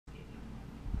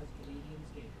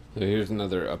So here's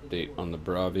another update on the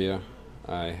Bravia.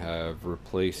 I have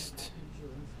replaced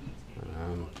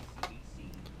um,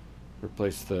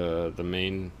 the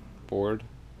main board,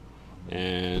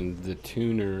 and the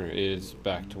tuner is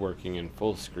back to working in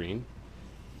full screen.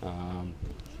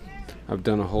 I've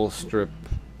done a whole strip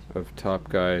of top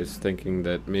guys thinking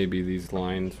that maybe these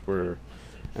lines were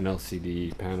an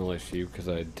LCD panel issue because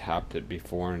I had tapped it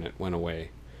before and it went away.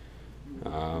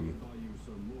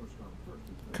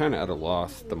 Kind of at a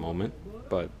loss at the moment,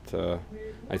 but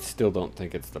I still don't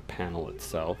think it's the panel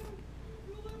itself.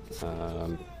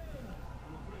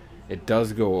 It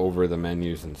does go over the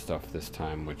menus and stuff this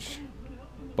time,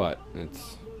 but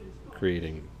it's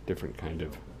creating different kind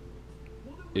of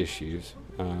issues.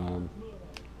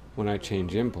 When I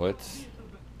change inputs,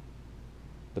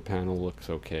 the panel looks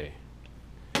okay.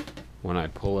 When I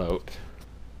pull out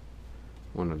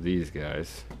one of these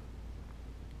guys,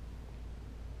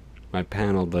 my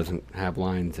panel doesn't have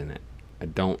lines in it. I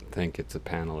don't think it's a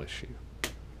panel issue.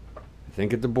 I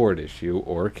think it's a board issue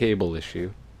or a cable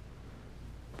issue,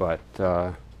 but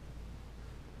I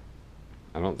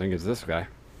don't think it's this guy.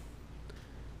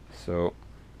 So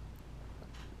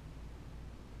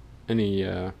any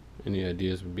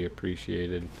ideas would be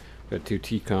appreciated. Got two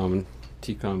T-Con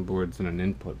boards and an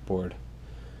input board,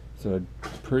 so I'd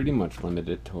pretty much limit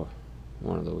it to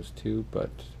one of those two, but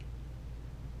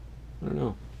I don't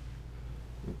know.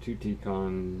 Two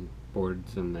T-Con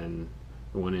boards and then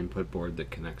the one input board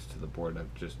that connects to the board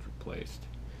I've just replaced.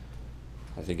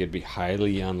 I think it'd be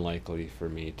highly unlikely for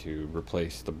me to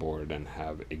replace the board and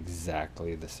have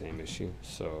exactly the same issue.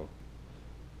 So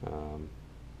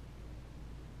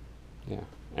yeah,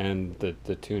 and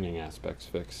the tuning aspect's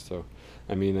fixed, so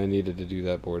I mean I needed to do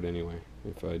that board anyway.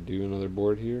 If I do another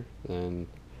board here, then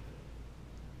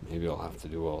maybe I'll have to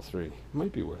do all three.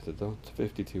 Might be worth it though. It's a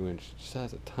 52 inch, just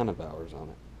has a ton of hours on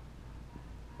it.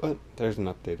 But there's an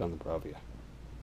update on the Bravia.